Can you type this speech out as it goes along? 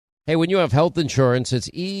Hey, when you have health insurance, it's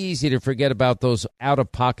easy to forget about those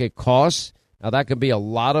out-of-pocket costs. Now, that can be a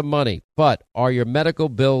lot of money, but are your medical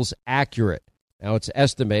bills accurate? Now, it's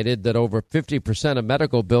estimated that over 50% of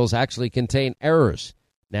medical bills actually contain errors.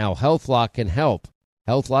 Now, HealthLock can help.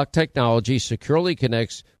 HealthLock technology securely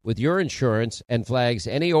connects with your insurance and flags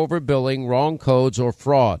any overbilling, wrong codes, or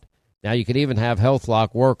fraud. Now, you can even have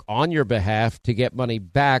HealthLock work on your behalf to get money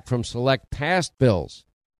back from select past bills.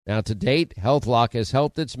 Now, to date, HealthLock has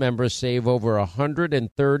helped its members save over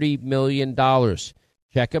 $130 million.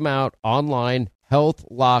 Check them out online,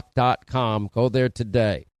 healthlock.com. Go there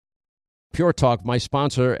today. Pure Talk, my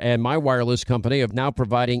sponsor and my wireless company, are now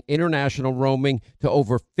providing international roaming to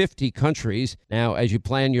over 50 countries. Now, as you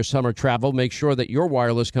plan your summer travel, make sure that your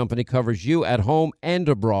wireless company covers you at home and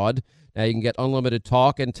abroad. Now, you can get unlimited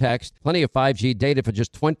talk and text, plenty of 5G data for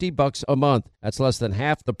just $20 a month. That's less than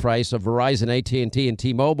half the price of Verizon, AT&T, and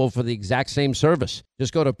T-Mobile for the exact same service.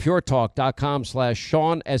 Just go to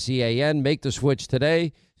puretalk.com/Sean, S-E-A-N. Make the switch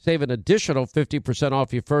today. Save an additional 50%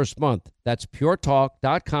 off your first month. That's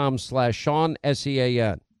puretalk.com/Sean,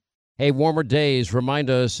 S-E-A-N. Hey, warmer days remind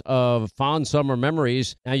us of fond summer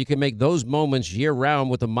memories. Now you can make those moments year-round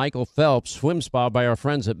with the Michael Phelps Swim Spa by our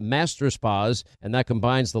friends at Master Spas, and that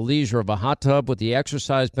combines the leisure of a hot tub with the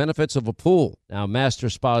exercise benefits of a pool. Now, Master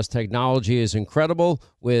Spa's technology is incredible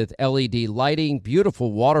with LED lighting,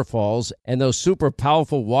 beautiful waterfalls, and those super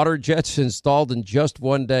powerful water jets installed in just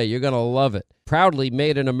one day. You're going to love it. Proudly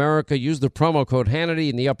made in America. Use the promo code Hannity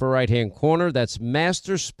in the upper right-hand corner. That's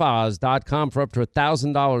masterspas.com for up to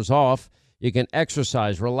 $1,000 off. You can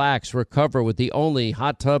exercise, relax, recover with the only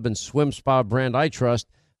hot tub and swim spa brand I trust,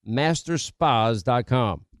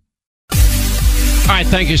 masterspas.com. All right,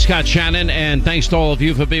 thank you, Scott Shannon, and thanks to all of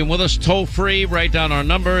you for being with us. Toll free, write down our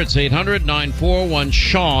number. It's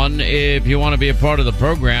 800-941-SEAN if you want to be a part of the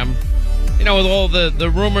program. You know, with all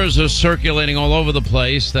the rumors are circulating all over the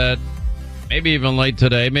place that maybe even late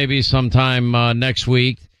today, maybe sometime next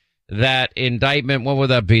week, that indictment, what would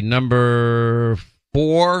that be, number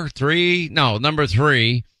 3,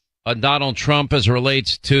 Donald Trump as it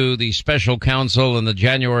relates to the special counsel and the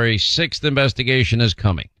January 6th investigation is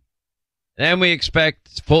coming. Then we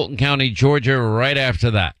expect Fulton County, Georgia, right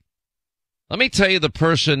after that. Let me tell you the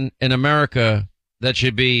person in America that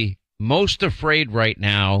should be most afraid right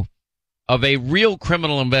now of a real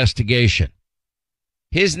criminal investigation.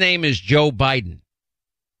 His name is Joe Biden.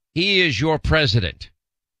 He is your president.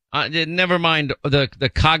 Never mind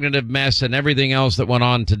the cognitive mess and everything else that went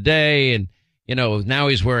on today. And, you know, now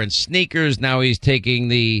he's wearing sneakers. Now he's taking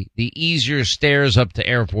the easier stairs up to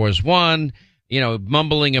Air Force One, you know,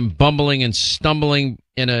 mumbling and bumbling and stumbling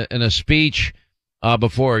in a speech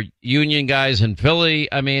before union guys in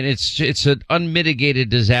Philly. I mean, it's an unmitigated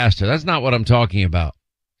disaster. That's not what I'm talking about.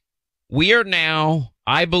 We are now,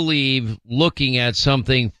 I believe, looking at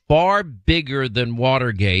something far bigger than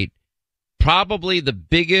Watergate, probably the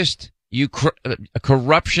biggest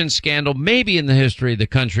corruption scandal maybe in the history of the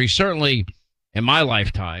country, certainly in my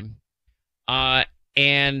lifetime.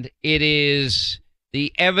 And it is,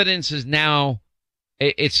 the evidence is now,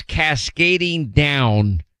 it's cascading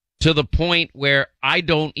down to the point where I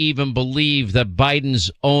don't even believe that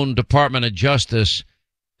Biden's own Department of Justice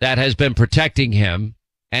that has been protecting him,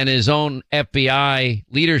 and his own FBI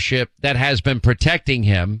leadership that has been protecting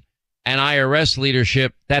him, and IRS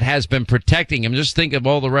leadership that has been protecting him. Just think of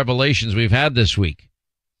all the revelations we've had this week.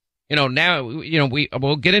 You know, now, you know,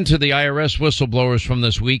 we'll get into the IRS whistleblowers from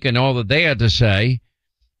this week and all that they had to say.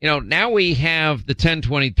 You know, now we have the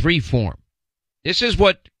 1023 form. This is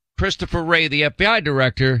what Christopher Wray, the FBI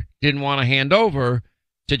director, didn't want to hand over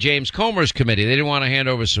to James Comer's committee. They didn't want to hand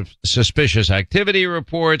over suspicious activity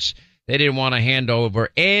reports. They didn't want to hand over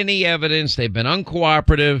any evidence. They've been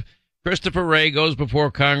uncooperative. Christopher Wray goes before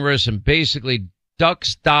Congress and basically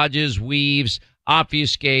ducks, dodges, weaves,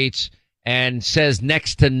 obfuscates, and says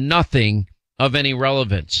next to nothing of any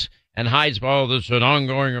relevance and hides, oh, this is an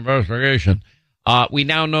ongoing investigation. We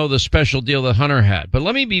now know the special deal that Hunter had. But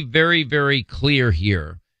let me be very, very clear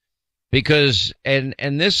here, because, and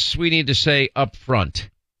this we need to say up front,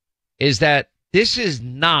 is that this is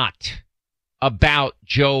not about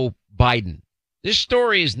Joe Biden. This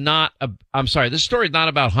story is not, this story is not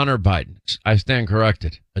about Hunter Biden. I stand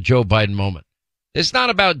corrected. A Joe Biden moment. It's not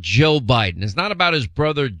about Joe Biden. It's not about his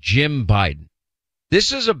brother Jim Biden.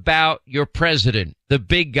 This is about your president, the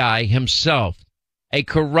big guy himself, a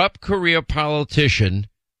corrupt career politician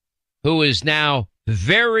who is now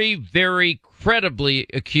very, very credibly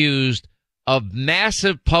accused of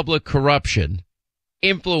massive public corruption,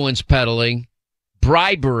 influence peddling,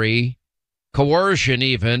 bribery, coercion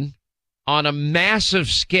even, on a massive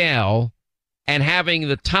scale, and having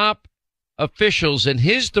the top officials in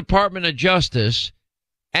his Department of Justice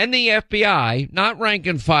and the FBI, not rank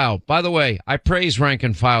and file. By the way, I praise rank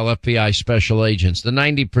and file FBI special agents, the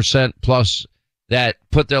 90% plus that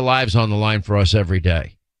put their lives on the line for us every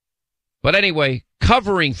day. But anyway,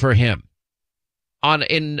 covering for him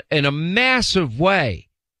in a massive way,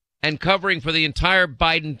 and covering for the entire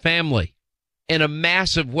Biden family in a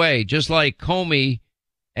massive way, just like Comey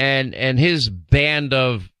and his band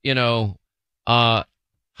of,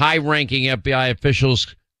 high-ranking FBI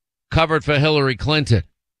officials covered for Hillary Clinton.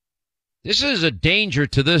 This is a danger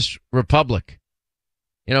to this republic.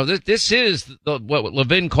 This is what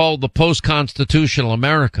Levin called the post-constitutional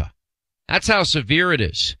America. That's how severe it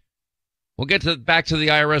is. We'll get back to the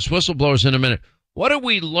IRS whistleblowers in a minute. What do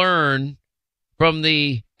we learn from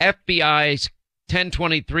the FBI's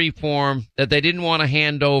 1023 form that they didn't want to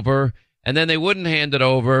hand over, and then they wouldn't hand it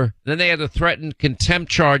over? Then they had to threaten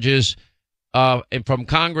contempt charges from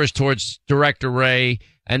Congress towards Director Wray,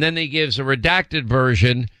 and then he gives a redacted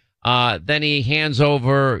version. Then he hands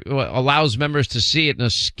over, allows members to see it in a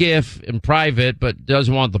skiff in private, but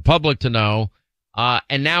doesn't want the public to know.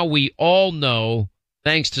 And now we all know,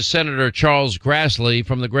 thanks to Senator Charles Grassley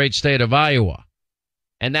from the great state of Iowa.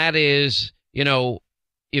 And that is,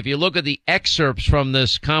 if you look at the excerpts from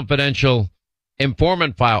this confidential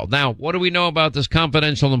informant file. Now, what do we know about this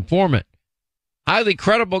confidential informant? Highly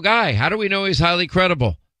credible guy. How do we know he's highly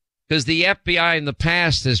credible? Because the FBI in the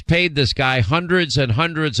past has paid this guy hundreds and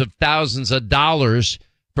hundreds of thousands of dollars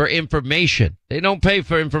for information. They don't pay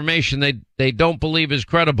for information they don't believe is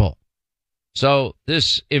credible. So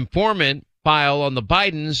this informant file on the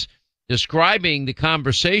Bidens describing the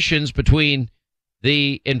conversations between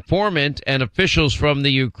the informant and officials from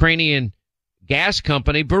the Ukrainian gas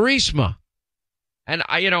company Burisma. And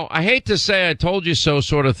I hate to say I told you so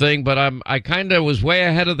sort of thing, but I kind of was way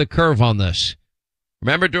ahead of the curve on this.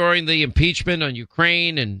 Remember during the impeachment on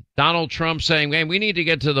Ukraine and Donald Trump saying, man, we need to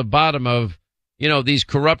get to the bottom of, these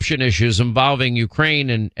corruption issues involving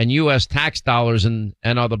Ukraine and U.S. tax dollars and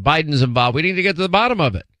are the Bidens involved? We need to get to the bottom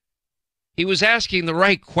of it. He was asking the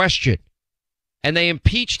right question, and they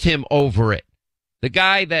impeached him over it. The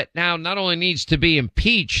guy that now not only needs to be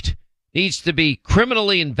impeached, needs to be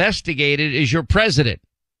criminally investigated is your president.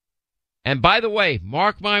 And by the way,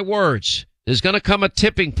 mark my words, there's going to come a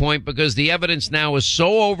tipping point because the evidence now is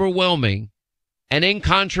so overwhelming and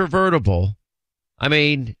incontrovertible. I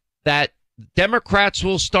mean, that Democrats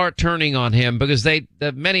will start turning on him because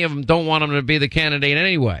many of them don't want him to be the candidate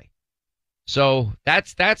anyway. So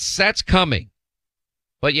that's coming.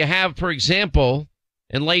 But you have, for example,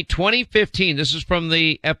 in late 2015, this is from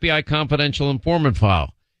the FBI confidential informant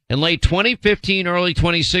file. In late 2015, early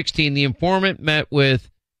 2016, the informant met with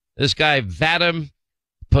this guy, Vadim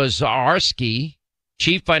Pozharskyi,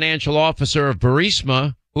 chief financial officer of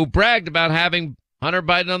Burisma, who bragged about having Hunter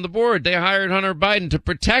Biden on the board. They hired Hunter Biden to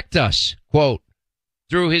protect us, quote,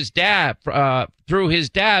 through his dad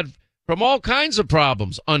from all kinds of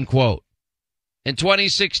problems, unquote. In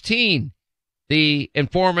 2016, the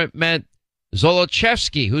informant met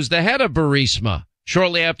Zolochevsky, who's the head of Burisma,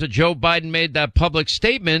 shortly after Joe Biden made that public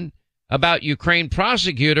statement about Ukraine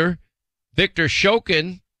prosecutor Viktor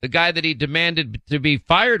Shokin, the guy that he demanded to be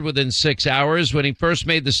fired within 6 hours when he first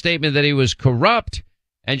made the statement that he was corrupt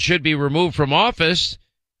and should be removed from office.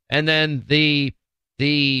 And then the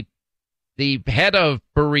head of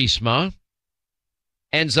Burisma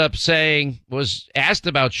ends up was asked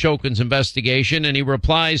about Shokin's investigation, and he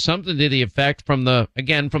replies something to the effect from the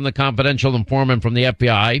confidential informant from the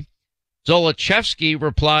FBI. Zolochevsky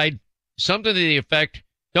replied something to the effect,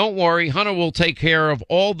 don't worry, Hunter will take care of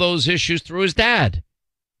all those issues through his dad.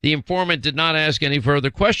 The informant did not ask any further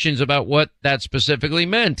questions about what that specifically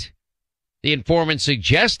meant. The informant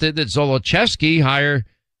suggested that Zolochevsky hire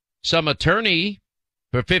some attorney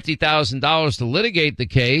for $50,000 to litigate the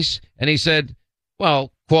case, and he said,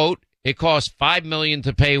 well, quote, it costs $5 million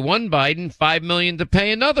to pay one Biden, $5 million to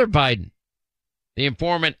pay another Biden. The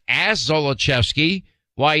informant asked Zolochevsky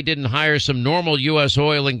why he didn't hire some normal U.S.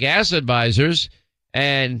 oil and gas advisors,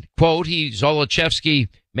 and, quote, Zolochevsky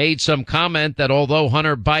made some comment that although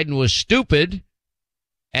Hunter Biden was stupid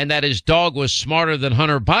and that his dog was smarter than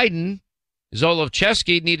Hunter Biden,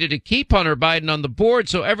 Zolochevsky needed to keep Hunter Biden on the board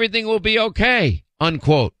so everything will be okay,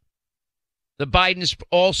 unquote. The Bidens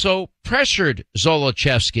also pressured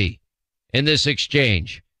Zolochevsky in this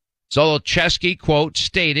exchange. Zolochevsky, quote,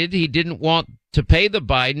 stated he didn't want to pay the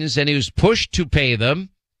Bidens and he was pushed to pay them.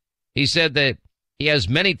 He said that he has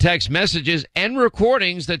many text messages and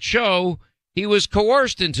recordings that show he was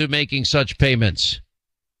coerced into making such payments.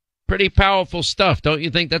 Pretty powerful stuff, don't you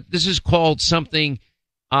think? That this is called something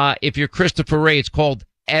if you're Christopher Wray, it's called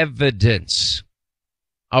evidence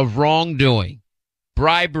of wrongdoing,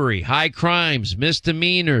 bribery, high crimes,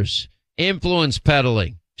 misdemeanors, influence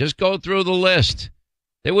peddling. Just go through the list.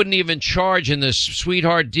 They wouldn't even charge in this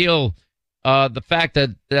sweetheart deal the fact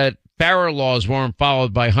that Farrer laws weren't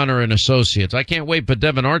followed by Hunter and Associates. I can't wait for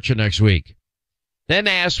Devin Archer next week. Then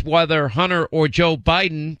asked whether Hunter or Joe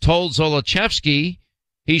Biden told Zlochevsky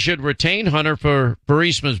he should retain Hunter for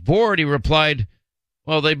Burisma's board, he replied,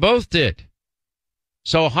 well, they both did.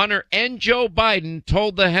 So Hunter and Joe Biden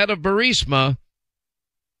told the head of Burisma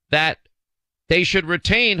that they should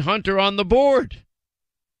retain Hunter on the board.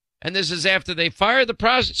 And this is after they fired the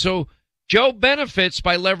prosecutor. So Joe benefits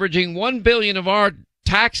by leveraging $1 billion of our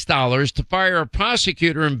tax dollars to fire a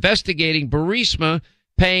prosecutor investigating Burisma,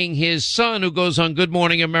 paying his son, who goes on Good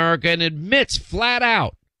Morning America and admits flat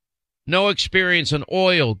out no experience in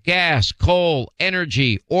oil, gas, coal,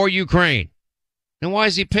 energy, or Ukraine. And why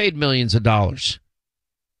is he paid millions of dollars?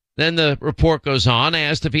 Then the report goes on,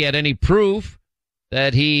 asked if he had any proof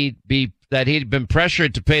that he'd been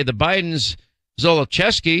pressured to pay the Bidens.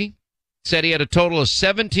 Zlochevsky said he had a total of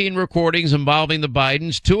 17 recordings involving the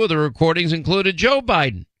Bidens. 2 of the recordings included Joe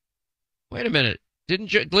Biden. Wait a minute.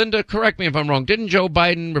 Linda, correct me if I'm wrong. Didn't Joe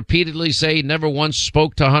Biden repeatedly say he never once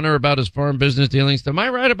spoke to Hunter about his foreign business dealings? Am I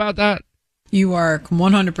right about that? You are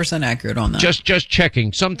 100% accurate on that. Just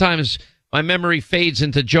checking. Sometimes my memory fades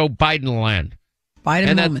into Joe Biden land.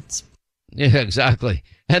 Biden moments. Yeah, exactly.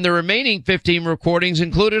 And the remaining 15 recordings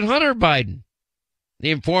included Hunter Biden.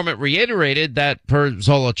 The informant reiterated that, per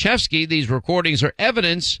Zlochevsky, these recordings are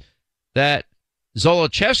evidence that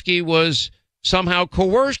Zlochevsky was somehow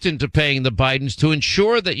coerced into paying the Bidens to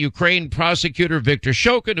ensure that Ukraine prosecutor Viktor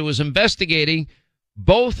Shokin, who was investigating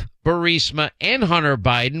both Burisma and Hunter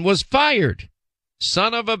Biden, was fired.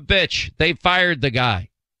 Son of a bitch. They fired the guy.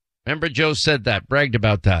 Remember, Joe said that, bragged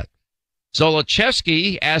about that.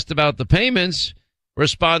 Zlochevsky, asked about the payments,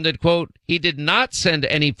 responded, quote, he did not send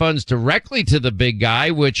any funds directly to the big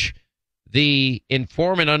guy, which the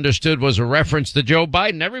informant understood was a reference to Joe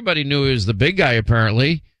Biden. Everybody knew he was the big guy,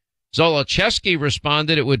 apparently. Zlochevsky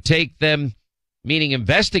responded it would take them, meaning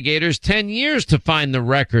investigators, 10 years to find the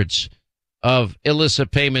records of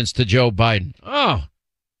illicit payments to Joe Biden. Oh,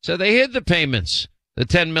 so they hid the payments, the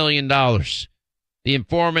 $10 million. The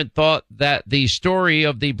informant thought that the story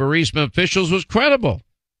of the Burisma officials was credible.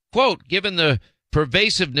 Quote, given the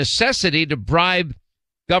pervasive necessity to bribe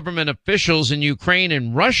government officials in Ukraine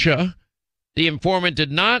and Russia, the informant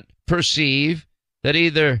did not perceive that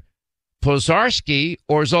either Pozharsky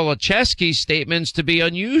or Zlochevsky's statements to be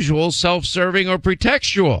unusual, self-serving, or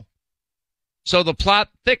pretextual. So the plot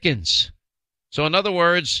thickens. So in other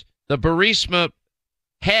words, the Burisma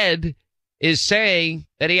head is saying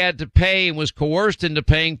that he had to pay and was coerced into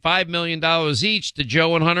paying $5 million each to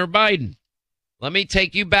Joe and Hunter Biden. Let me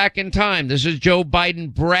take you back in time. This is Joe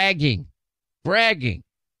Biden bragging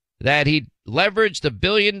that he leveraged $1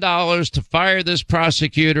 billion to fire this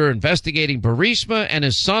prosecutor investigating Burisma, and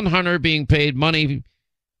his son Hunter being paid money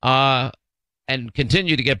and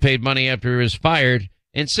continued to get paid money after he was fired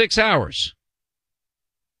in 6 hours.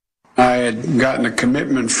 I had gotten a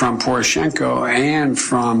commitment from Poroshenko and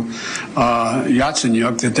from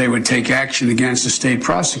Yatsenyuk that they would take action against the state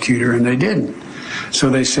prosecutor, and they didn't. So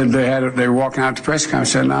they said they were walking out to press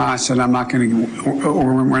conference. I said, no, I said, we're not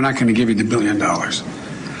going to give you the $1 billion.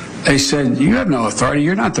 They said, you have no authority.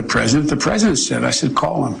 You're not the president. The president said. I said,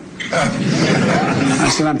 call him. I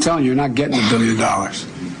said, I'm telling you, you're not getting the $1 billion.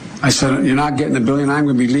 I said, you're not getting the $1 billion. I'm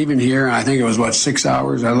going to be leaving here. And I think it was, 6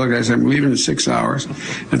 hours? I said, I'm leaving in 6 hours.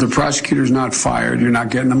 If the prosecutor's not fired, you're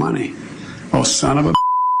not getting the money. Oh, son of a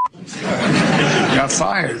got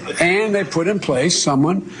fired. And they put in place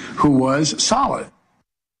someone who was solid.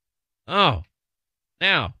 Oh,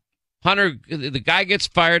 now, Hunter, the guy gets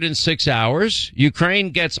fired in 6 hours.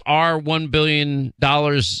 Ukraine gets our $1 billion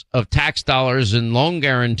of tax dollars and loan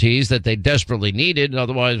guarantees that they desperately needed.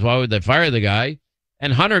 Otherwise, why would they fire the guy?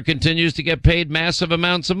 And Hunter continues to get paid massive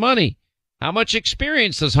amounts of money. How much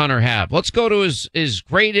experience does Hunter have? Let's go to his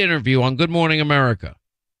great interview on Good Morning America.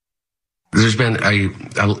 There's been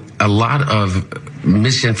a lot of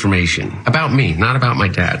misinformation about me, not about my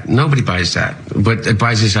dad. Nobody buys that, but it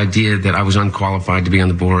buys this idea that I was unqualified to be on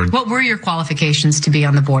the board. What were your qualifications to be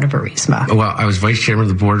on the board of Burisma? Well, I was vice chairman of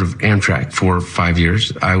the board of Amtrak for 5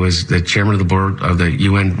 years. I was the chairman of the board of the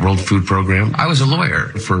UN World Food Program. I was a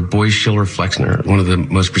lawyer for Boies Schiller Flexner, one of the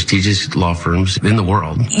most prestigious law firms in the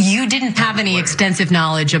world. You didn't have any extensive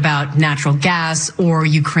knowledge about natural gas or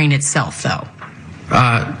Ukraine itself, though.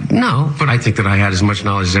 No, but I think that I had as much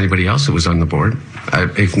knowledge as anybody else that was on the board.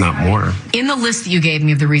 if not more. In the list that you gave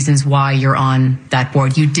me of the reasons why you're on that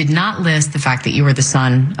board, you did not list the fact that you were the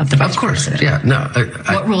son of the vice president. Yeah, no.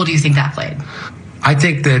 What role do you think that played? I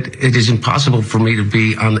think that it is impossible for me to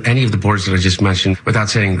be on any of the boards that I just mentioned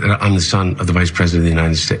without saying that I'm the son of the Vice President of the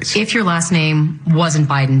United States. If your last name wasn't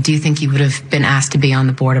Biden, do you think you would have been asked to be on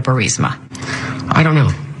the board of Burisma? I don't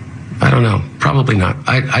know. Probably not.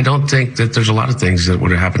 I don't think that there's a lot of things that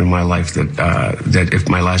would have happened in my life that if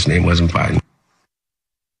my last name wasn't Biden.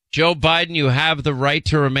 Joe Biden, you have the right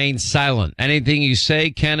to remain silent. Anything you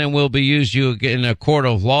say can and will be used in a court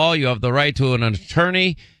of law. You have the right to an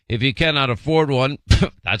attorney. If you cannot afford one,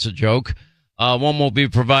 that's a joke, one will be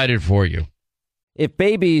provided for you. If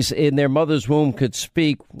babies in their mother's womb could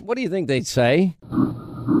speak, what do you think they'd say?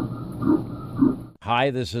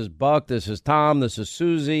 Hi, this is Buck, this is Tom, this is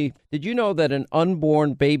Susie. Did you know that an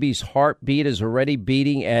unborn baby's heartbeat is already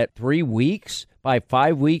beating at 3 weeks? By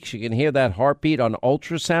 5 weeks, you can hear that heartbeat on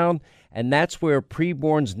ultrasound, and that's where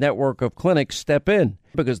Preborn's network of clinics step in,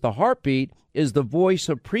 because the heartbeat is the voice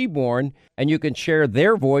of preborn, and you can share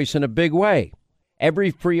their voice in a big way.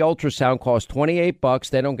 Every free ultrasound costs $28.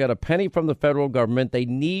 They don't get a penny from the federal government. They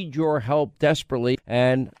need your help desperately,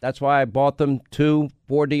 and that's why I bought them 2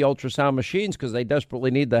 4D ultrasound machines, because they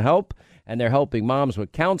desperately need the help, and they're helping moms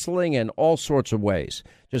with counseling and all sorts of ways.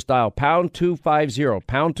 Just dial pound 250,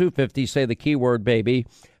 pound 250, say the keyword baby,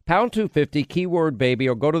 pound 250, keyword baby,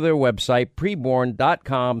 or go to their website,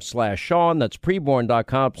 preborn.com/Sean. That's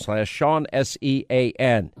preborn.com/Sean,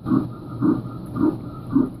 SEAN.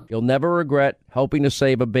 You'll never regret helping to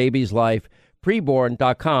save a baby's life.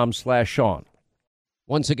 Preborn.com/Sean.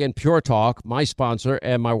 Once again, Pure Talk, my sponsor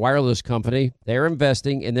and my wireless company, they're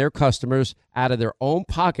investing in their customers out of their own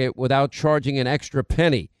pocket without charging an extra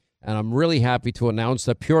penny. And I'm really happy to announce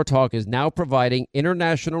that Pure Talk is now providing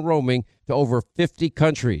international roaming to over 50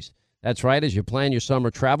 countries. That's right. As you plan your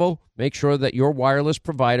summer travel, make sure that your wireless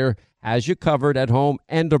provider has you covered at home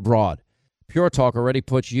and abroad. Pure Talk already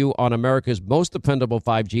puts you on America's most dependable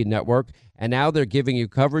 5G network, and now they're giving you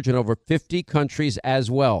coverage in over 50 countries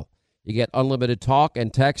as well. You get unlimited talk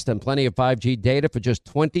and text and plenty of 5G data for just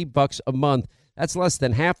 $20 a month. That's less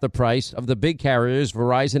than half the price of the big carriers,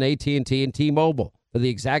 Verizon, AT&T, and T-Mobile, for the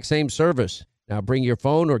exact same service. Now bring your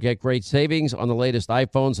phone or get great savings on the latest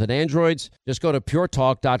iPhones and Androids. Just go to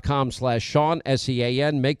puretalk.com/Sean,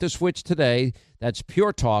 SEAN. Make the switch today. That's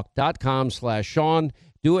puretalk.com/Sean.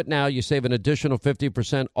 Do it now. You save an additional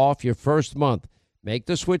 50% off your first month. Make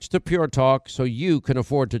the switch to Pure Talk so you can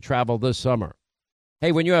afford to travel this summer.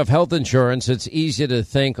 Hey, when you have health insurance, it's easy to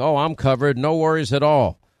think, oh, I'm covered, no worries at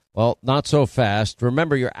all. Well, not so fast.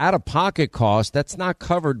 Remember, your out-of-pocket cost, that's not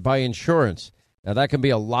covered by insurance. Now, that can be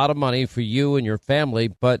a lot of money for you and your family,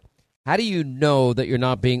 but how do you know that you're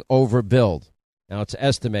not being overbilled? Now, it's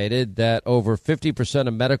estimated that over 50%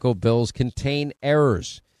 of medical bills contain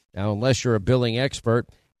errors. Now, unless you're a billing expert,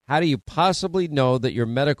 how do you possibly know that your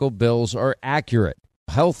medical bills are accurate?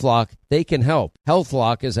 HealthLock, they can help.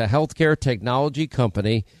 HealthLock is a healthcare technology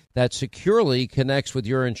company that securely connects with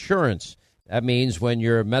your insurance. That means when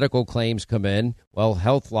your medical claims come in, well,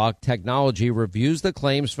 HealthLock technology reviews the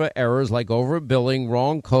claims for errors like overbilling,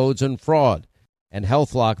 wrong codes, and fraud. And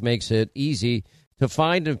HealthLock makes it easy to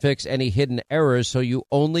find and fix any hidden errors so you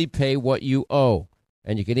only pay what you owe.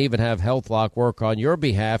 And you can even have HealthLock work on your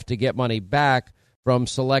behalf to get money back from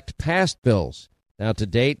select past bills. Now, to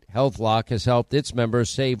date, HealthLock has helped its members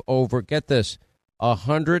save over, get this,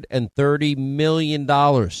 $130 million.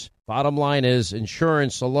 Bottom line is,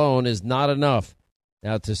 insurance alone is not enough.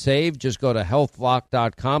 Now, to save, just go to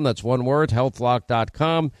healthlock.com. That's one word,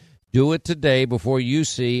 healthlock.com. Do it today before you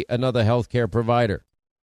see another healthcare provider.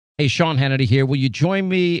 Hey, Sean Hannity here. Will you join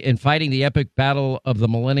me in fighting the epic battle of the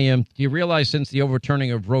millennium? Do you realize since the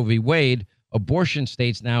overturning of Roe v. Wade, abortion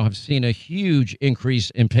states now have seen a huge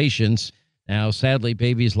increase in patients? Now, sadly,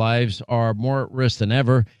 babies' lives are more at risk than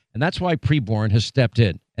ever, and that's why Preborn has stepped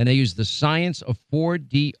in. And they use the science of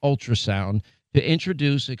 4D ultrasound to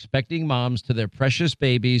introduce expecting moms to their precious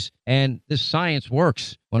babies, and this science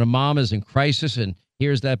works. When a mom is in crisis and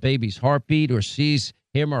hears that baby's heartbeat or sees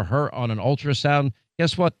him or her on an ultrasound,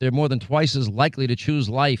 guess what? They're more than twice as likely to choose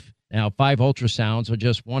life. Now, 5 ultrasounds are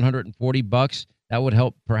just $140. That would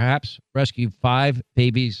help perhaps rescue 5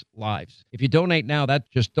 babies' lives. If you donate now,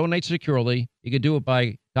 just donate securely. You can do it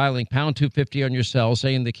by dialing pound 250 on your cell,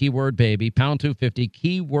 saying the keyword baby, pound 250,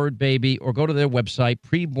 keyword baby, or go to their website,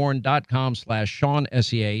 preborn.com/Sean,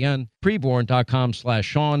 SEAN,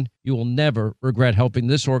 preborn.com/Sean. You will never regret helping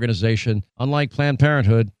this organization. Unlike Planned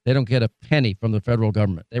Parenthood, they don't get a penny from the federal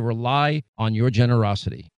government. They rely on your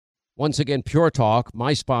generosity. Once again, Pure Talk,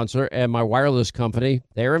 my sponsor and my wireless company,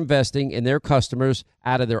 they're investing in their customers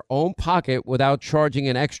out of their own pocket without charging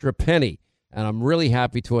an extra penny. And I'm really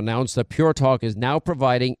happy to announce that Pure Talk is now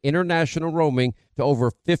providing international roaming to over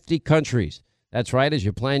 50 countries. That's right. As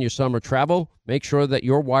you plan your summer travel, make sure that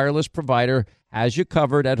your wireless provider has you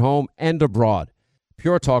covered at home and abroad.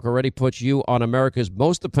 Pure Talk already puts you on America's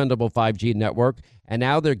most dependable 5G network, and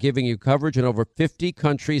now they're giving you coverage in over 50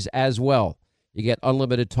 countries as well. You get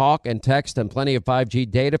unlimited talk and text and plenty of 5G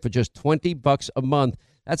data for just $20 a month.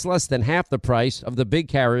 That's less than half the price of the big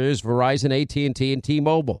carriers, Verizon, AT&T, and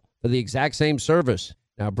T-Mobile, for the exact same service.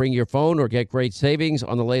 Now bring your phone or get great savings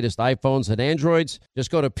on the latest iPhones and Androids. Just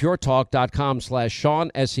go to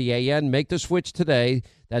puretalk.com/Sean, S-E-A-N. Make the switch today.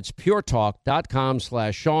 That's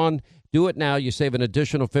puretalk.com/Sean. Do it now. You save an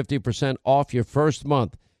additional 50% off your first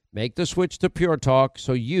month. Make the switch to Pure Talk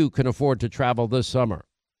so you can afford to travel this summer.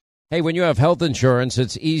 Hey, when you have health insurance,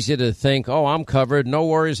 it's easy to think, oh, I'm covered, no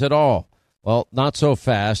worries at all. Well, not so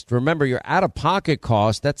fast. Remember, your out-of-pocket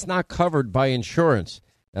cost, that's not covered by insurance.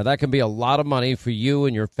 Now, that can be a lot of money for you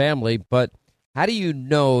and your family, but how do you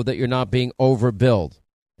know that you're not being overbilled?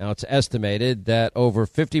 Now, it's estimated that over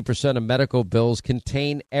 50% of medical bills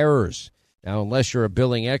contain errors. Now, unless you're a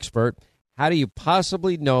billing expert, how do you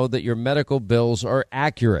possibly know that your medical bills are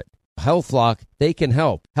accurate? HealthLock, they can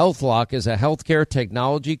help. HealthLock is a healthcare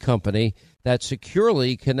technology company that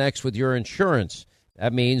securely connects with your insurance.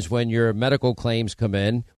 That means when your medical claims come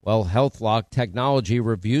in, well, HealthLock technology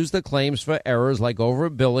reviews the claims for errors like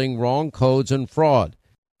overbilling, wrong codes, and fraud.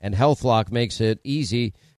 And HealthLock makes it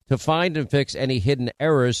easy to find and fix any hidden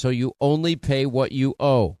errors so you only pay what you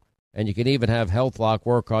owe. And you can even have HealthLock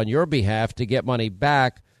work on your behalf to get money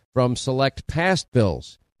back from select past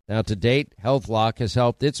bills. Now, to date, HealthLock has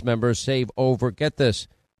helped its members save over, get this,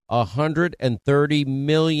 $130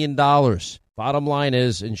 million. Bottom line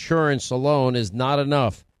is, insurance alone is not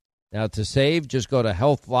enough. Now, to save, just go to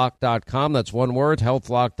healthlock.com. That's one word,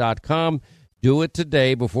 healthlock.com. Do it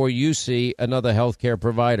today before you see another healthcare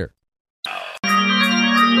provider. All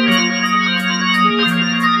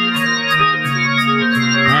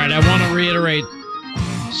right, I want to reiterate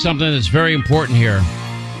something that's very important here.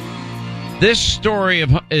 This story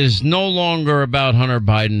is no longer about Hunter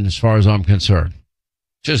Biden as far as I'm concerned.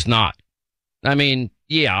 Just not. I mean,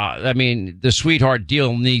 the sweetheart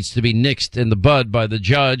deal needs to be nixed in the bud by the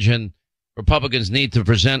judge, and Republicans need to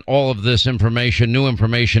present all of this information, new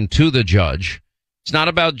information, to the judge. It's not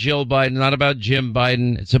about Jill Biden, not about Jim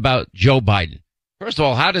Biden. It's about Joe Biden. First of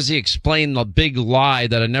all, how does he explain the big lie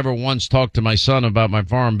that I never once talked to my son about my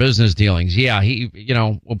foreign business dealings? Yeah,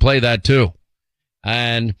 we'll play that too.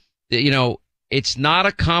 And it's not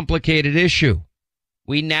a complicated issue.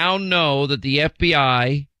 We now know that the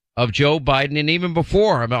FBI of Joe Biden, and even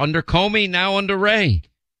before, under Comey, now under Wray,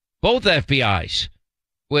 both FBIs,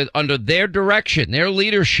 under their direction, their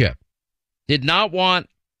leadership, did not want,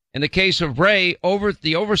 in the case of Wray,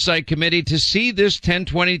 the Oversight Committee to see this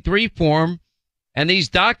 1023 form and these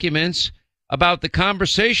documents about the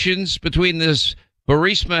conversations between this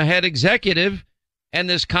Burisma head executive and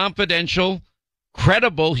this confidential,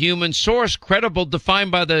 credible human source, credible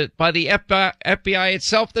defined by the FBI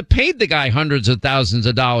itself, that paid the guy hundreds of thousands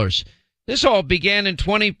of dollars. This all began in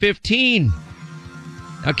 2015.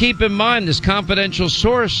 Now keep in mind, this confidential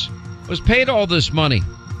source was paid all this money.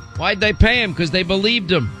 Why'd they pay him? Because they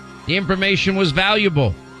believed him. The information was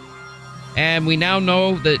valuable. And we now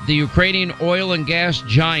know that the Ukrainian oil and gas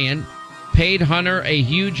giant paid Hunter a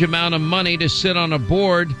huge amount of money to sit on a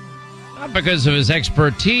board, not because of his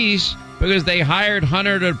expertise, because they hired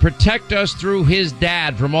Hunter to protect us through his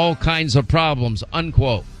dad from all kinds of problems,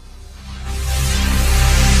 unquote.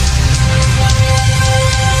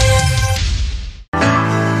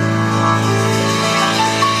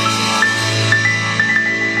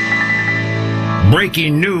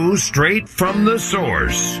 Breaking news straight from the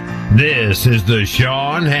source. This is the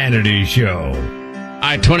Sean Hannity Show. All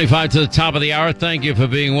right, 25 to the top of the hour. Thank you for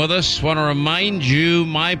being with us. Want to remind you,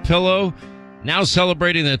 MyPillow now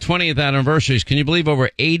celebrating their 20th anniversaries. Can you believe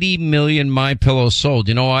over 80 million MyPillows sold?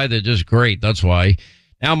 You know why? They're just great. That's why.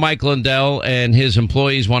 Now Mike Lindell and his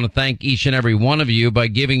employees want to thank each and every one of you by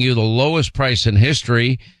giving you the lowest price in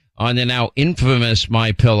history on the now infamous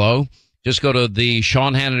MyPillow. Just go to the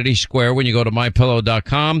Sean Hannity Square when you go to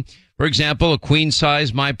MyPillow.com. For example, a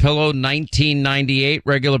queen-size MyPillow, $19.98.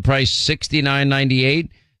 Regular price, $69.98.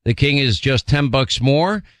 The king is just $10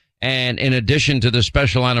 more. And in addition to the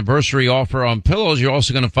special anniversary offer on pillows, you're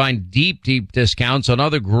also going to find deep, deep discounts on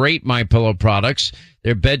other great MyPillow products.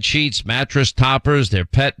 Their bed sheets, mattress toppers, their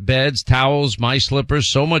pet beds, towels, my slippers,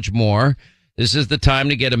 so much more. This is the time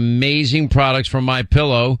to get amazing products from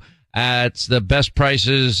MyPillow It's the best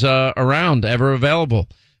prices around, ever available.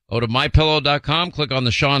 Go to MyPillow.com, click on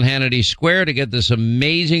the Sean Hannity Square to get this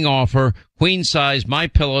amazing offer, queen size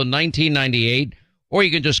MyPillow, $19.98. Or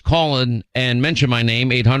you can just call in and mention my name,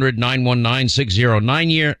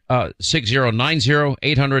 800-919-6090,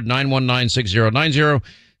 800-919-6090.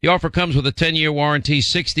 The offer comes with a 10-year warranty,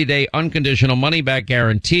 60-day unconditional money-back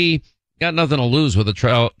guarantee. Got nothing to lose with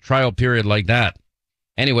a trial period like that.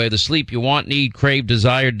 Anyway, the sleep you want, need, crave,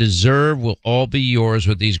 desire, deserve will all be yours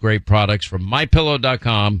with these great products from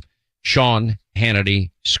MyPillow.com, Sean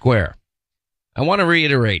Hannity Square. I want to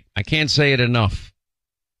reiterate, I can't say it enough.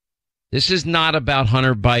 This is not about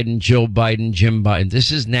Hunter Biden, Jill Biden, Jim Biden.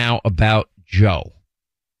 This is now about Joe,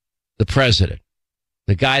 the president,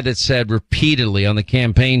 the guy that said repeatedly on the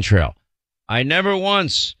campaign trail, I never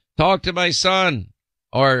once talked to my son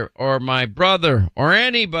or my brother or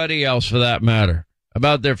anybody else for that matter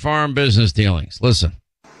about their foreign business dealings. Listen.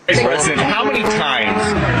 Vice President, how many times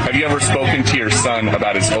have you ever spoken to your son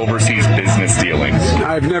about his overseas business dealings?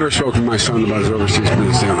 I've never spoken to my son about his overseas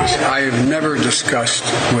business dealings. I have never discussed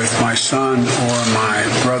with my son or my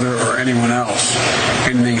brother or anyone else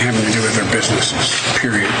anything having to do with their businesses,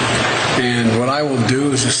 period. And what I will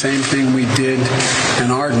do is the same thing we did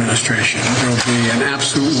in our administration. There will be an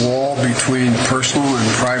absolute wall between personal and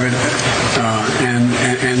private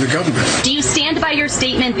and the government. Do you stand by your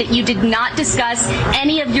statement that you did not discuss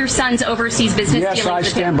any of your son's overseas business dealings? Yes, I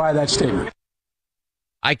stand by that statement.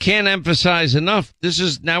 I can't emphasize enough.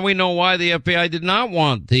 Now we know why the FBI did not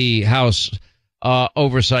want the House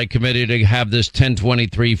Oversight Committee to have this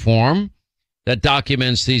 1023 form that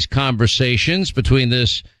documents these conversations between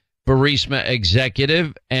this Burisma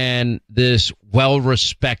executive and this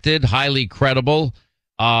well-respected, highly credible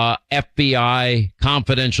FBI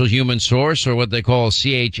confidential human source, or what they call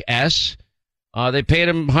CHS. They paid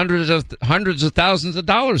him hundreds of thousands of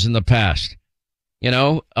dollars in the past,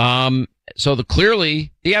 so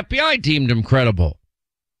clearly the FBI deemed him credible.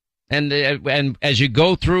 And as you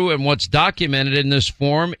go through, and what's documented in this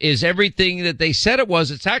form is everything that they said it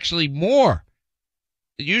was. It's actually more.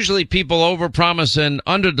 Usually people overpromise and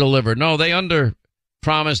underdeliver. No, they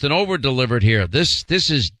underpromised and overdelivered here. This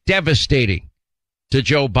is devastating to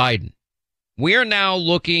Joe Biden. We are now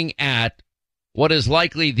looking at what is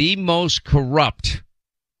likely the most corrupt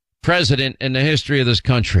president in the history of this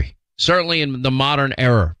country, certainly in the modern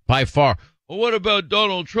era, by far. Well, what about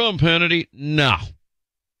Donald Trump, Hannity? No.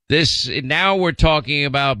 Now we're talking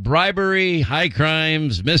about bribery, high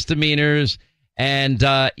crimes, misdemeanors, and,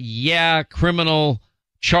 criminal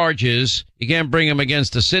charges. You can't bring them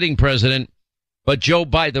against a sitting president. But Joe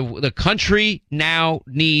Biden, the country now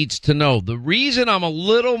needs to know. The reason I'm a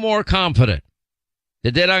little more confident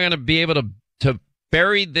that they're not going to be able to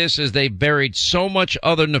bury this as they buried so much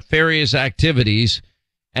other nefarious activities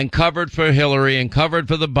and covered for Hillary and covered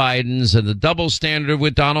for the Bidens and the double standard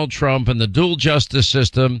with Donald Trump and the dual justice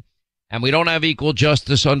system. And we don't have equal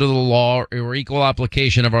justice under the law or equal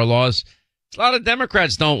application of our laws. A lot of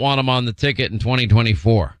Democrats don't want him on the ticket in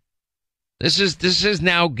 2024. This is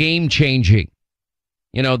now game changing.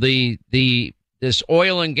 This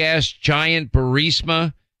oil and gas giant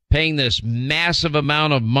Burisma paying this massive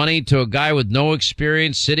amount of money to a guy with no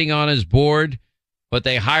experience sitting on his board, but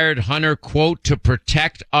they hired Hunter, quote, to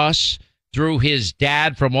protect us through his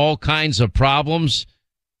dad from all kinds of problems.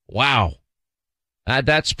 Wow.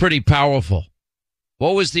 That's pretty powerful.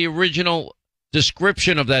 What was the original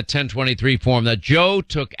description of that 1023 form? That Joe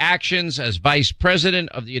took actions as vice president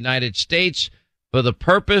of the United States for the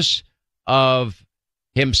purpose of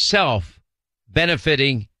himself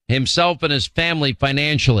benefiting himself and his family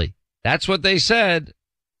financially. That's what they said.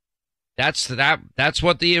 That's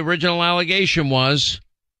what the original allegation was.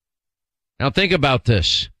 Now think about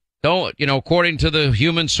this. According to the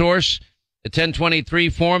human source, the 1023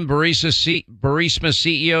 form, Burisma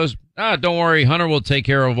CEOs, don't worry, Hunter will take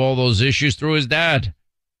care of all those issues through his dad.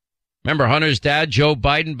 Remember Hunter's dad, Joe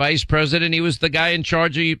Biden, vice president, he was the guy in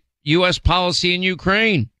charge of U.S. policy in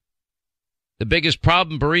Ukraine. The biggest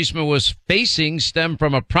problem Burisma was facing stemmed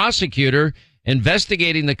from a prosecutor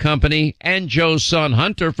investigating the company and Joe's son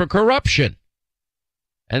Hunter for corruption.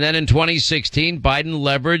 And then in 2016, Biden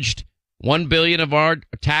leveraged $1 billion of our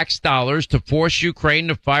tax dollars to force Ukraine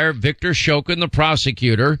to fire Viktor Shokin, the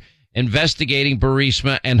prosecutor, investigating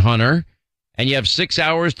Burisma and Hunter. And you have 6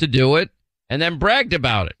 hours to do it, and then bragged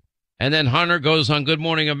about it. And then Hunter goes on Good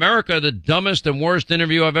Morning America, the dumbest and worst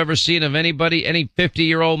interview I've ever seen of any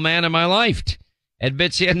 50-year-old man in my life.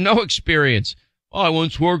 Admits he had no experience. I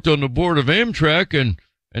once worked on the board of Amtrak,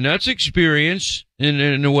 and that's experience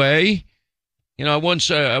in a way. I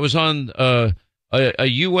was on a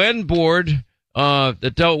UN board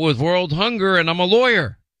that dealt with world hunger, and I'm a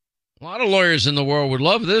lawyer. A lot of lawyers in the world would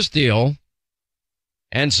love this deal.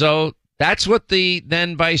 And so that's what the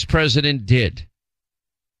then vice president did.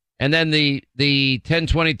 And then the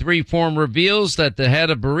 1023 form reveals that the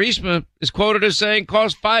head of Burisma is quoted as saying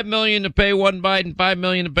cost $5 million to pay one Biden, $5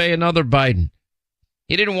 million to pay another Biden.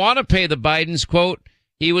 He didn't want to pay the Bidens, quote,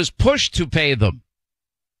 he was pushed to pay them.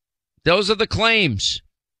 Those are the claims.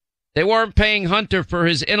 They weren't paying Hunter for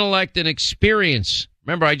his intellect and experience.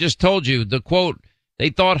 Remember, I just told you the quote, they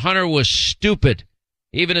thought Hunter was stupid.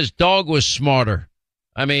 Even his dog was smarter.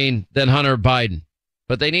 Than Hunter Biden.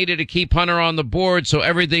 But they needed to keep Hunter on the board so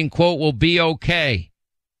everything, quote, will be okay.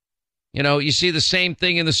 You see the same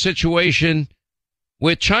thing in the situation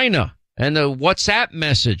with China and the WhatsApp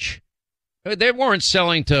message. They weren't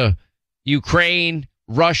selling to Ukraine,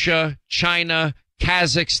 Russia, China,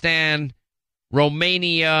 Kazakhstan,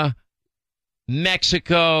 Romania,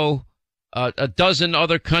 Mexico, a dozen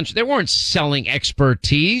other countries. They weren't selling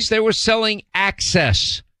expertise. They were selling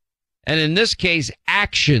access. And in this case,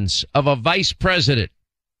 actions of a vice president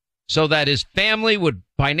so that his family would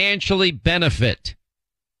financially benefit.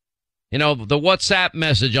 The WhatsApp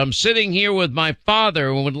message, I'm sitting here with my father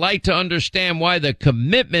and would like to understand why the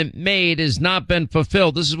commitment made has not been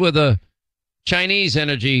fulfilled. This is with a Chinese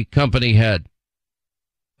energy company head.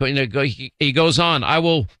 But he goes on, I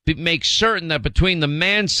will make certain that between the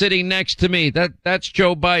man sitting next to me, that's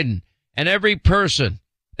Joe Biden, and every person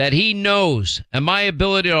that he knows and my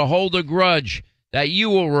ability to hold a grudge, that you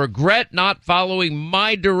will regret not following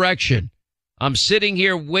my direction. I'm sitting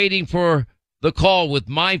here waiting for the call with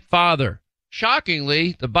my father.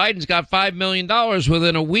 Shockingly, the Bidens got $5 million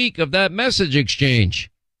within a week of that message exchange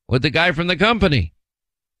with the guy from the company.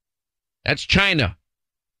 That's China.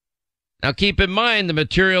 Now keep in mind the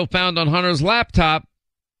material found on Hunter's laptop.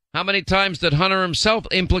 How many times did Hunter himself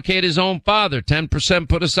implicate his own father? 10%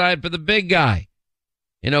 put aside for the big guy.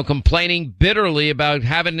 Complaining bitterly about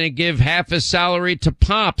having to give half his salary to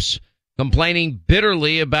Pops, complaining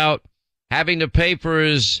bitterly about having to pay for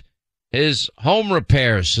his home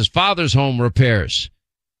repairs, his father's home repairs.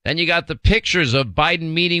 Then you got the pictures of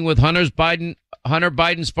Biden meeting with Hunter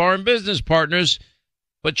Biden's foreign business partners,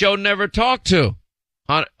 but Joe never talked to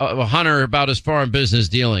Hunter about his foreign business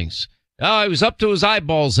dealings. Oh, he was up to his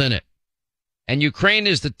eyeballs in it. And Ukraine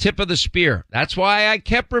is the tip of the spear. That's why I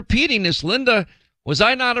kept repeating this, Linda. Was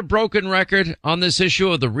I not a broken record on this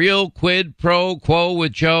issue of the real quid pro quo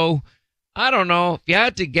with Joe? I don't know. If you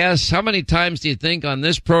had to guess, how many times do you think on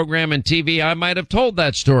this program and TV I might have told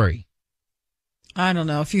that story? I don't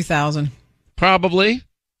know, a few thousand. Probably.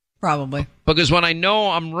 Because when I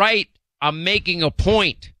know I'm right, I'm making a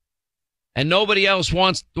point. And nobody else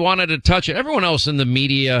wanted to touch it. Everyone else in the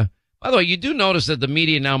media. By the way, you do notice that the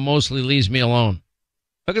media now mostly leaves me alone.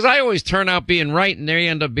 Because I always turn out being right and they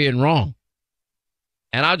end up being wrong.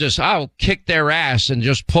 And I'll kick their ass and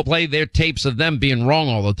just play their tapes of them being wrong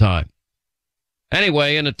all the time.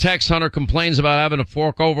 Anyway, in a text, Hunter complains about having to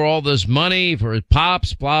fork over all this money for his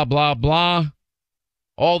pops, blah, blah, blah.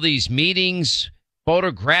 All these meetings,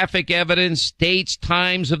 photographic evidence, dates,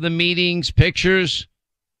 times of the meetings, pictures.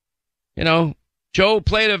 Joe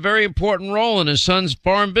played a very important role in his son's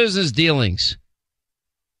foreign business dealings.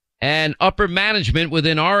 And upper management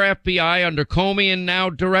within our FBI under Comey and now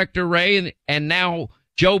Director Wray and now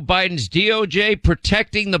Joe Biden's DOJ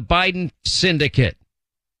protecting the Biden syndicate.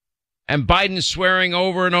 And Biden swearing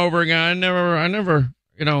over and over again, I never,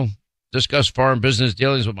 discuss foreign business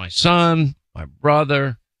dealings with my son, my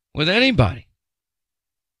brother, with anybody.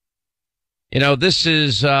 This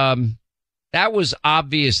is, that was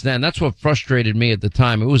obvious then. That's what frustrated me at the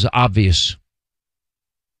time. It was obvious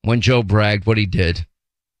when Joe bragged what he did.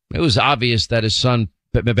 It was obvious that his son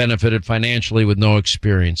benefited financially with no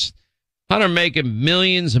experience. Hunter making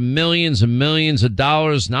millions and millions and millions of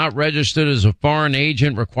dollars, not registered as a foreign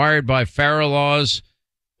agent required by FARA laws,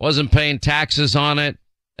 wasn't paying taxes on it.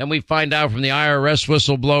 Then we find out from the IRS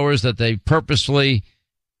whistleblowers that they purposely,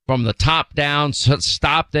 from the top down,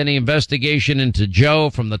 stopped any investigation into Joe.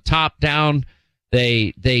 From the top down,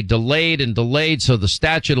 they delayed and delayed, so the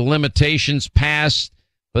statute of limitations passed.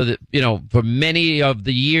 For many of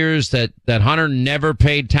the years that Hunter never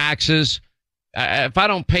paid taxes. If I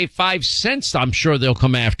don't pay 5 cents, I'm sure they'll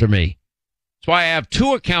come after me. That's why I have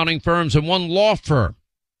 2 accounting firms and 1 law firm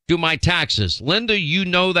do my taxes. Linda,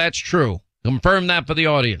 that's true. Confirm that for the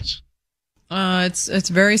audience. It's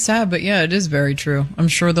very sad, but yeah, it is very true. I'm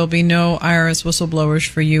sure there'll be no IRS whistleblowers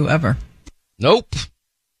for you ever. Nope.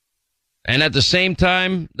 And at the same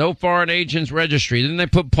time, no foreign agents registry. Didn't they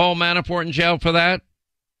put Paul Manafort in jail for that?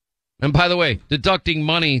 And by the way, deducting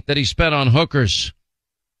money that he spent on hookers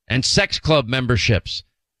and sex club memberships.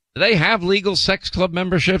 Do they have legal sex club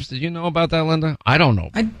memberships? Did you know about that, Linda? I don't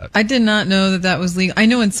know. I did not know that was legal. I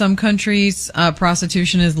know in some countries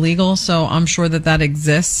prostitution is legal, so I'm sure that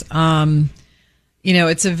exists.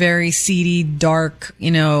 It's a very seedy, dark,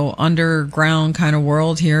 underground kind of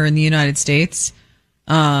world here in the United States.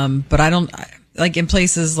 But I don't, like in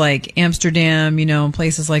places like Amsterdam, in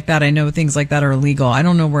places like that, I know things like that are illegal. I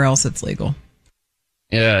don't know where else it's legal.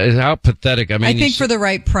 Yeah, how pathetic. I mean, I think for the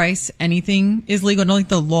right price, anything is legal. I don't think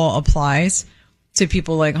the law applies to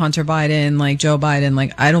people like Hunter Biden, like Joe Biden.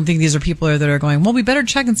 Like, I don't think these are people that are going, well, we better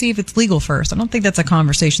check and see if it's legal first. I don't think that's a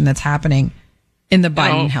conversation that's happening in the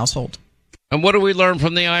Biden household. And what do we learn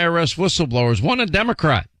from the IRS whistleblowers? One, a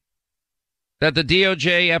Democrat. That the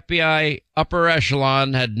DOJ, FBI upper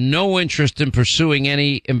echelon had no interest in pursuing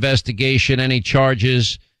any investigation, any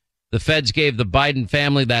charges. The feds gave the Biden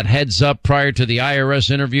family that heads up prior to the IRS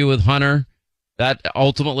interview with Hunter. That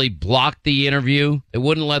ultimately blocked the interview. They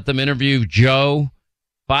wouldn't let them interview Joe.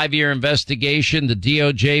 5-year investigation. The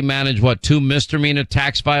DOJ managed, 2 misdemeanor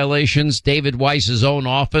tax violations. David Weiss's own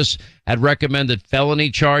office had recommended felony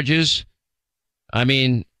charges. I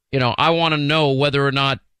mean, I want to know whether or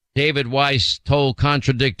not David Weiss told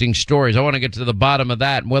contradicting stories. I want to get to the bottom of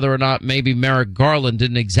that, and whether or not maybe Merrick Garland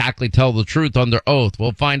didn't exactly tell the truth under oath.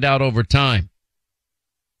 We'll find out over time.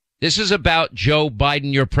 This is about Joe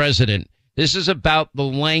Biden, your president. This is about the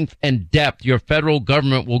length and depth your federal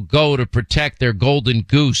government will go to protect their golden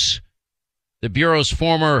goose. The Bureau's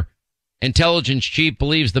former intelligence chief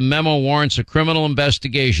believes the memo warrants a criminal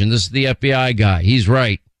investigation. This is the FBI guy. He's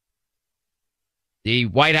right. The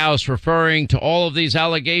White House referring to all of these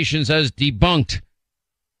allegations as debunked.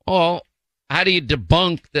 Well, how do you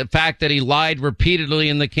debunk the fact that he lied repeatedly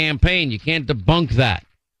in the campaign? You can't debunk that.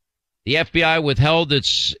 The FBI withheld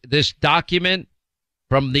this document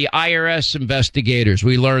from the IRS investigators,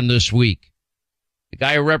 we learned this week. The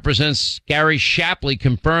guy who represents Gary Shapley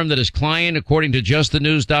confirmed that his client, according to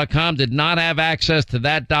justthenews.com, did not have access to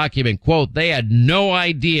that document. Quote, they had no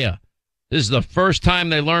idea. This is the first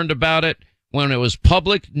time they learned about it, when it was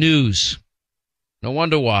public news. No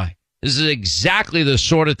wonder why. This is exactly the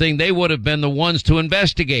sort of thing they would have been the ones to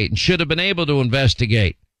investigate and should have been able to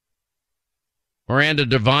investigate. Miranda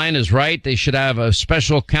Devine is right. They should have a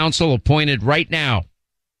special counsel appointed right now.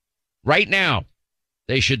 Right now,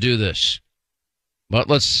 they should do this. But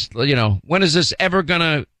when is this ever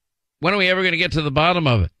when are we ever going to get to the bottom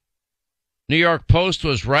of it? New York Post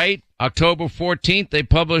was right. October 14th, they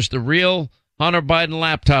published the real Hunter Biden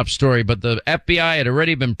laptop story, but the FBI had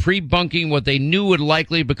already been pre-bunking what they knew would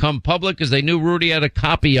likely become public because they knew Rudy had a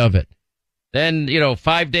copy of it. Then,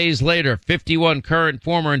 5 days later, 51 current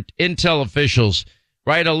former intel officials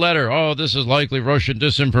write a letter. Oh, this is likely Russian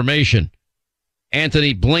disinformation.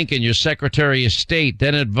 Anthony Blinken, your Secretary of State,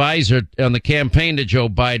 then advisor on the campaign to Joe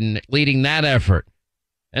Biden, leading that effort.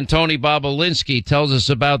 And Tony Bobulinski tells us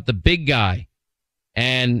about the big guy.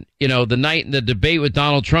 And, the night in the debate with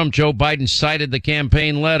Donald Trump, Joe Biden cited the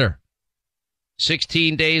campaign letter.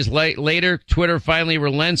 16 days later, Twitter finally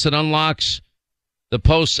relents and unlocks the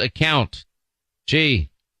Post's account. Gee,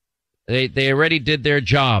 they already did their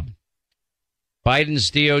job. Biden's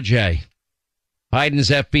DOJ, Biden's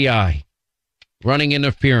FBI, running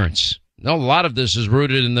interference. A lot of this is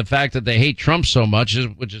rooted in the fact that they hate Trump so much,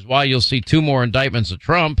 which is why you'll see 2 more indictments of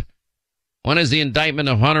Trump. When is the indictment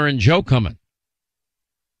of Hunter and Joe coming?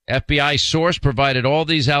 FBI source provided all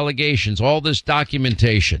these allegations, all this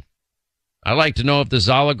documentation. I'd like to know if this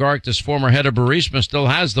oligarch, this former head of Burisma, still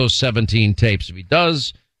has those 17 tapes. If he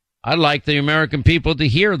does, I'd like the American people to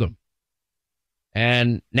hear them.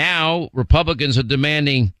 And now Republicans are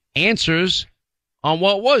demanding answers on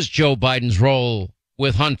what was Joe Biden's role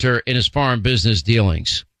with Hunter in his foreign business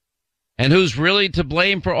dealings. And who's really to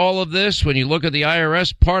blame for all of this? When you look at the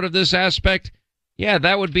IRS part of this aspect, yeah,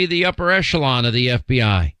 that would be the upper echelon of the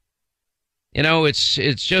FBI.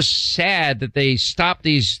 It's just sad that they stop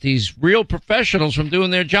these real professionals from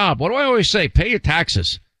doing their job. What do I always say? Pay your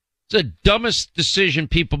taxes. It's the dumbest decision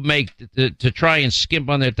people make to try and skimp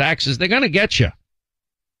on their taxes. They're going to get you.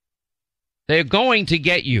 They're going to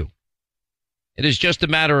get you. It is just a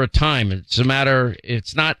matter of time. It's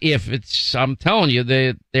not if, I'm telling you,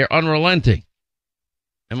 they're unrelenting.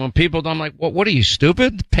 And when people don't, I'm like, what are you,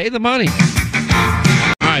 stupid? Pay the money.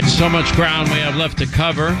 All right, so much ground we have left to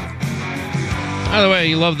cover. By the way,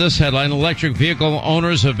 you love this headline. Electric vehicle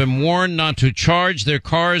owners have been warned not to charge their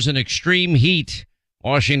cars in extreme heat.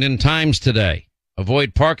 Washington Times today.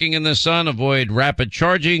 Avoid parking in the sun. Avoid rapid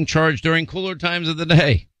charging. Charge during cooler times of the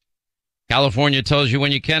day. California tells you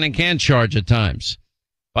when you can and can't charge at times.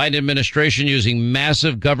 Biden administration using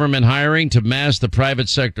massive government hiring to mask the private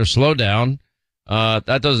sector slowdown.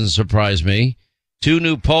 That doesn't surprise me. 2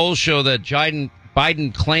 new polls show that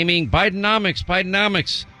Biden claiming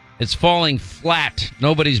Bidenomics. It's falling flat.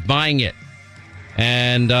 Nobody's buying it.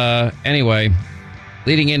 And anyway,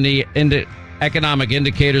 leading into economic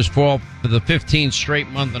indicators fall for the 15th straight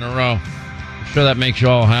month in a row. I'm sure that makes you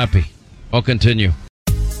all happy. I'll continue.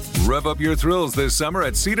 Rev up your thrills this summer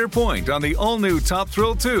at Cedar Point on the all-new Top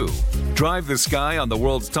Thrill 2. Drive the sky on the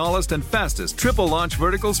world's tallest and fastest triple-launch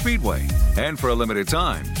vertical speedway. And for a limited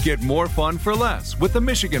time, get more fun for less with the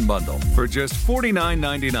Michigan Bundle for just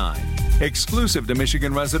 $49.99. Exclusive to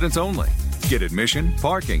Michigan residents only. Get admission,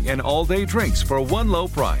 parking, and all-day drinks for one low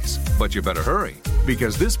price. But you better hurry,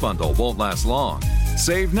 because this bundle won't last long.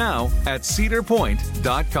 Save now at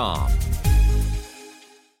cedarpoint.com.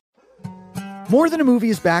 More Than a Movie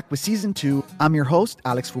is back with Season 2. I'm your host,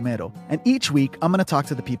 Alex Fumero, and each week I'm going to talk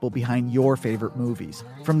to the people behind your favorite movies.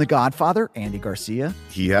 From The Godfather, Andy Garcia.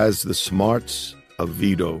 He has the smarts of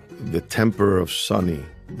Vito, the temper of Sonny,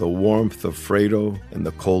 the warmth of Fredo, and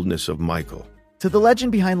the coldness of Michael. To the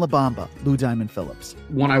legend behind La Bamba, Lou Diamond Phillips.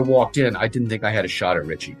 When I walked in, I didn't think I had a shot at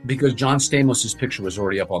Richie because John Stamos' picture was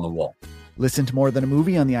already up on the wall. Listen to More Than a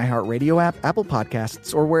Movie on the iHeartRadio app, Apple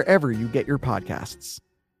Podcasts, or wherever you get your podcasts.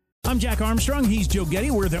 I'm Jack Armstrong. He's Joe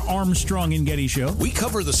Getty. We're the Armstrong and Getty Show. We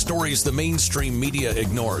cover the stories the mainstream media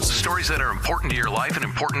ignores. The stories that are important to your life and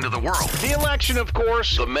important to the world. The election, of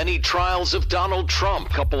course. The many trials of Donald Trump.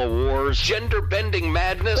 Couple of wars. Gender-bending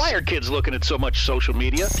madness. Why are kids looking at so much social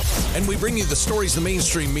media? And we bring you the stories the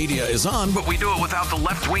mainstream media is on, but we do it without the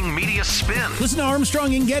left-wing media spin. Listen to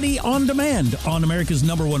Armstrong and Getty on demand on America's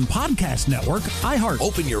 #1 podcast network, iHeart.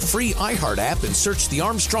 Open your free iHeart app and search the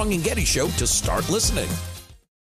Armstrong and Getty Show to start listening.